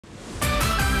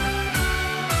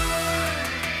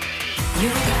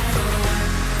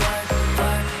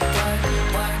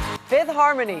Fifth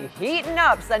Harmony heating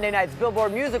up Sunday night's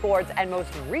Billboard Music Awards and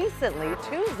most recently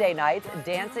Tuesday night's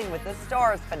Dancing with the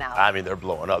Stars finale. I mean, they're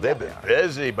blowing up. They've been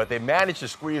busy, but they managed to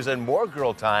squeeze in more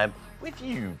girl time with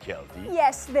you, Kelty.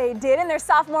 Yes, they did. And their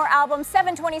sophomore album,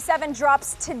 727,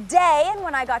 drops today. And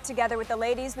when I got together with the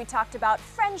ladies, we talked about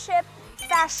friendship,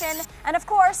 fashion, and of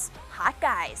course, hot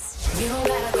guys.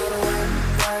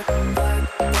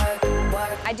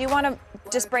 I do want to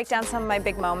just break down some of my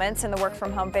big moments in the work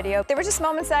from home video. They were just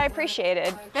moments that I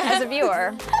appreciated as a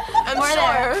viewer. I'm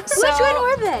sure. Which one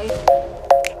were they?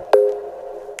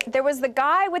 There was the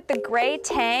guy with the gray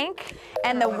tank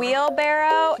and the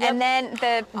wheelbarrow, and then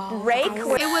the rake.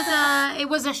 It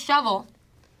was a shovel.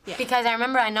 Yeah. Because I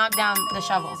remember I knocked down the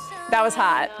shovel. That was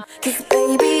hot. 'Cause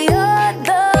baby, you're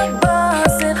the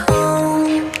boss at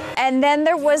home. And then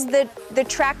there was the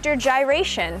tractor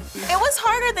gyration. It was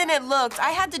harder than it looked. I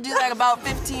had to do that about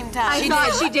 15 times.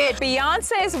 She did.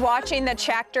 Beyonce is watching the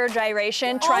tractor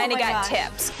gyration, trying to get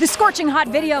tips. The scorching hot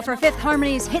video for Fifth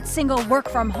Harmony's hit single Work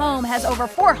From Home has over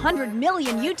 400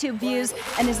 million YouTube views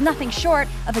and is nothing short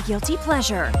of a guilty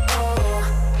pleasure.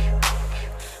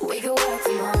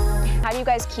 How do you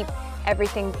guys keep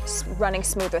everything running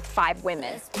smooth with 5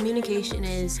 women? Communication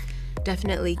is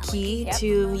definitely key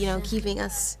to, keeping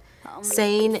us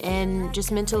sane and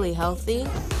just mentally healthy.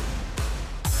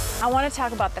 I want to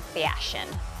talk about the fashion.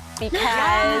 Because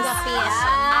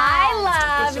I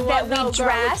love that we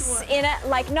dress in a,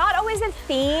 not always a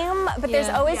theme, but there's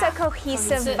always a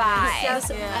cohesive vibe.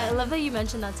 I love that you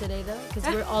mentioned that today, though,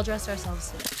 because we're all dressed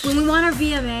ourselves today. When we won our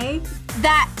VMA,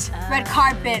 that red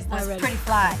carpet was pretty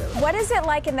fly. What is it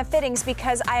like in the fittings?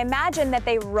 Because I imagine that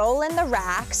they roll in the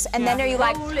racks, and then are you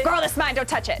like, girl, that's mine, don't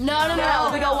touch it. No.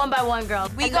 We go one by one,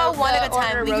 girl. We go one at a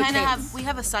time. We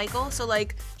have a cycle, so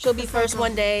she'll be first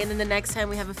one day, and then the next time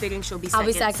we have a fitting, she'll be second. I'll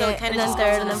be second, so and then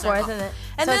third, and then fourth,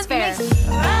 and so it's fair.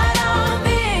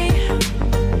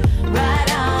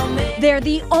 They're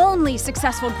the only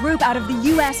successful group out of the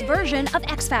US version of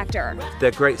X Factor.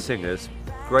 They're great singers,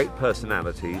 great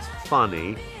personalities,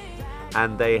 funny,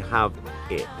 and they have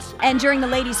it. And during the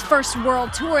ladies' first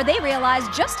world tour, they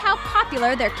realized just how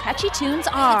popular their catchy tunes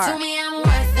are.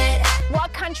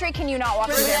 What country can you not walk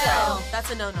through? Brazil. That's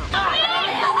a no-no.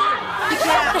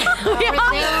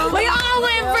 We all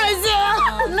went Brazil.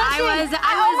 I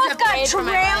almost got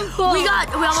trampled. We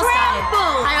almost died.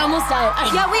 I almost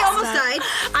died. Yeah, we almost died.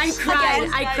 I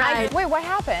cried. Wait, what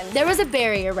happened? There was a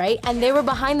barrier, right? And they were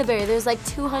behind the barrier. There's like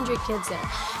 200 kids there.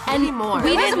 And maybe more.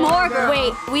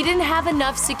 We didn't have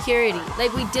enough security.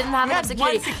 We didn't have enough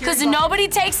security. Because nobody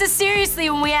takes us seriously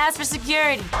when we ask for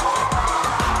security.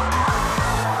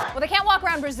 Well, they can't walk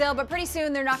around Brazil, but pretty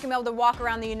soon they're not gonna be able to walk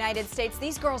around the United States.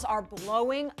 These girls are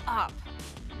blowing up.